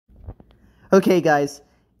Okay, guys,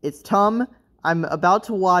 it's T.U.M. I'm about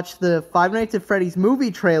to watch the Five Nights at Freddy's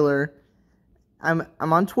movie trailer. I'm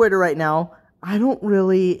on Twitter right now. I don't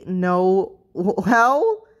really know how.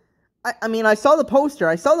 I mean, I saw the poster.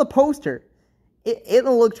 It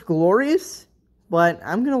looked glorious, but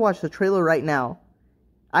I'm gonna watch the trailer right now.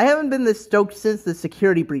 I haven't been this stoked since the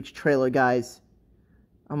security breach trailer, guys.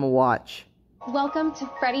 I'm gonna watch. Welcome to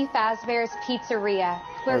Freddy Fazbear's Pizzeria,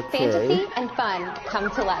 where Okay. fantasy and fun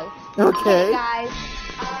come to life. Okay. Hey guys.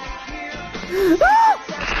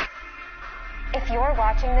 If you're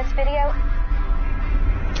watching this video,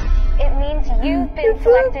 it means you've been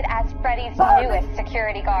selected as Freddy's newest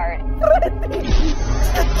security guard.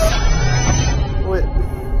 Wait.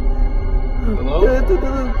 Hello?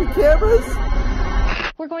 The cameras?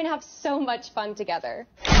 We're going to have so much fun together.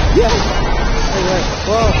 Yes! Wait.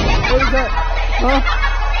 Whoa, what is that? Huh?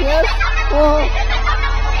 Yes? Whoa!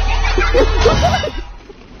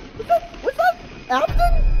 What's that?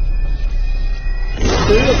 Afton?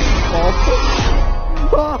 Is it a ball pit?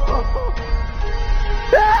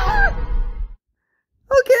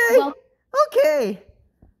 Okay! Well,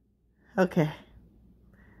 Okay.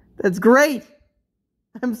 That's great!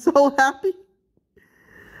 I'm so happy.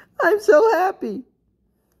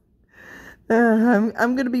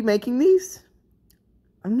 I'm gonna be making these.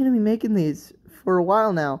 I'm gonna be making these for a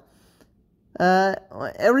while now.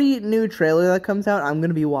 Every new trailer that comes out, I'm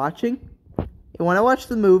gonna be watching. And when I watch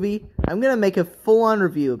the movie, I'm gonna make a full-on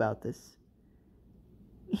review about this.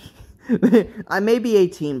 I may be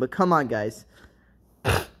 18, but come on, guys.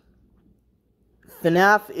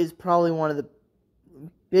 FNAF is probably one of the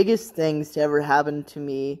biggest things to ever happen to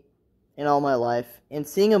me in all my life. And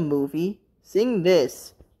seeing a movie, seeing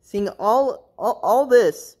this, seeing all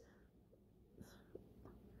this,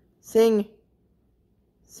 seeing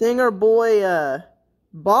our boy,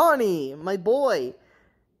 Bonnie, my boy,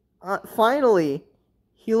 finally,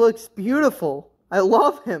 he looks beautiful. I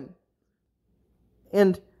love him.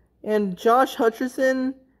 And Josh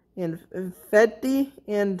Hutcherson, and Fetty,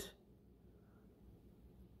 and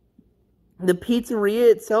the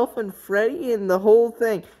pizzeria itself, and Freddy, and the whole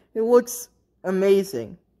thing. It looks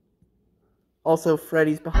amazing. Also,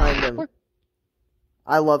 Freddy's behind him.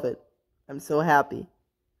 I love it. I'm so happy.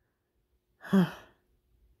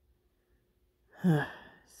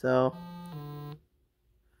 So,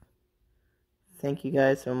 thank you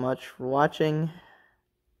guys so much for watching.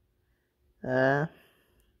 I'll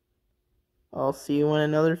see you when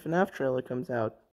another FNAF trailer comes out.